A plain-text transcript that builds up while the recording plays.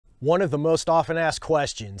One of the most often asked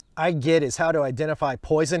questions I get is how to identify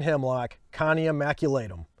poison hemlock, Conium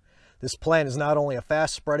maculatum. This plant is not only a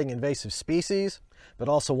fast-spreading invasive species, but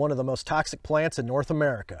also one of the most toxic plants in North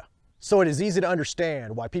America. So it is easy to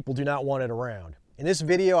understand why people do not want it around. In this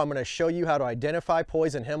video, I'm going to show you how to identify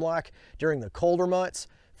poison hemlock during the colder months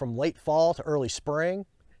from late fall to early spring,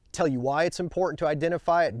 tell you why it's important to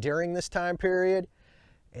identify it during this time period,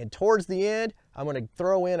 and towards the end, I'm going to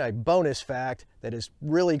throw in a bonus fact that is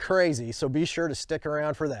really crazy, so be sure to stick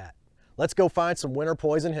around for that. Let's go find some winter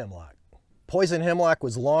poison hemlock. Poison hemlock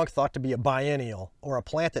was long thought to be a biennial, or a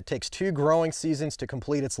plant that takes 2 growing seasons to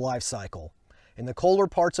complete its life cycle. In the colder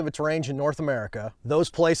parts of its range in North America, those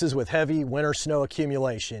places with heavy winter snow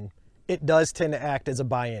accumulation, it does tend to act as a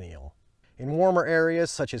biennial. In warmer areas,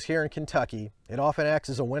 such as here in Kentucky, it often acts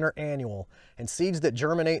as a winter annual, and seeds that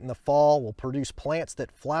germinate in the fall will produce plants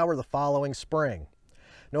that flower the following spring.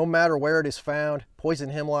 No matter where it is found, poison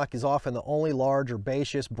hemlock is often the only large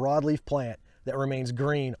herbaceous broadleaf plant that remains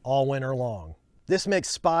green all winter long. This makes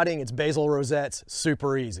spotting its basal rosettes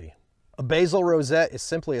super easy. A basal rosette is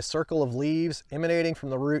simply a circle of leaves emanating from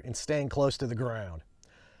the root and staying close to the ground.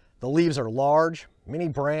 The leaves are large, many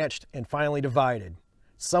branched, and finely divided,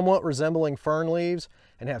 somewhat resembling fern leaves,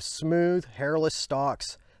 and have smooth, hairless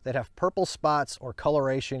stalks that have purple spots or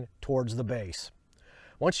coloration towards the base.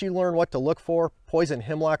 Once you learn what to look for, poison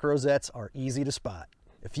hemlock rosettes are easy to spot.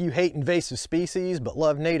 If you hate invasive species but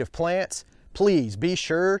love native plants, please be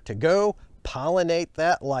sure to go pollinate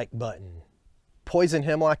that like button. Poison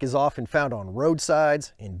hemlock is often found on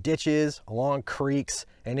roadsides, in ditches, along creeks,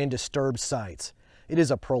 and in disturbed sites. It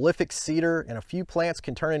is a prolific seeder, and a few plants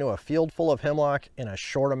can turn into a field full of hemlock in a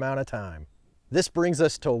short amount of time. This brings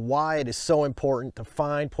us to why it is so important to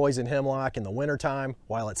find poison hemlock in the wintertime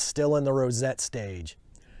while it's still in the rosette stage.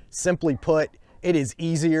 Simply put, it is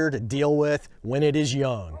easier to deal with when it is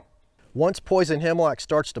young. Once poison hemlock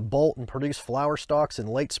starts to bolt and produce flower stalks in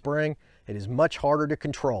late spring, it is much harder to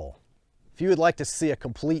control. If you would like to see a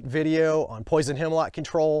complete video on poison hemlock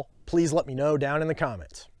control, please let me know down in the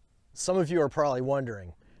comments. Some of you are probably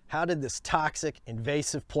wondering, how did this toxic,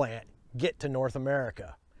 invasive plant get to North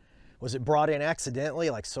America? Was it brought in accidentally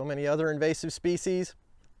like so many other invasive species?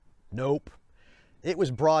 Nope. It was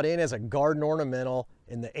brought in as a garden ornamental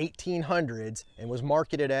in the 1800s and was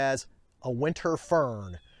marketed as a winter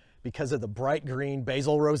fern because of the bright green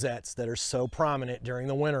basal rosettes that are so prominent during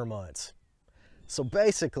the winter months. So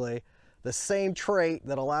basically, the same trait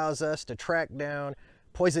that allows us to track down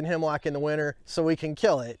poison hemlock in the winter so we can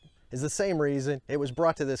kill it is the same reason it was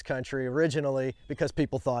brought to this country originally, because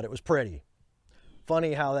people thought it was pretty.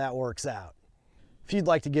 Funny how that works out. If you'd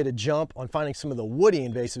like to get a jump on finding some of the woody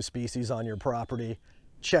invasive species on your property,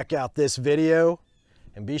 check out this video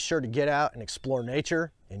and be sure to get out and explore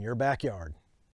nature in your backyard.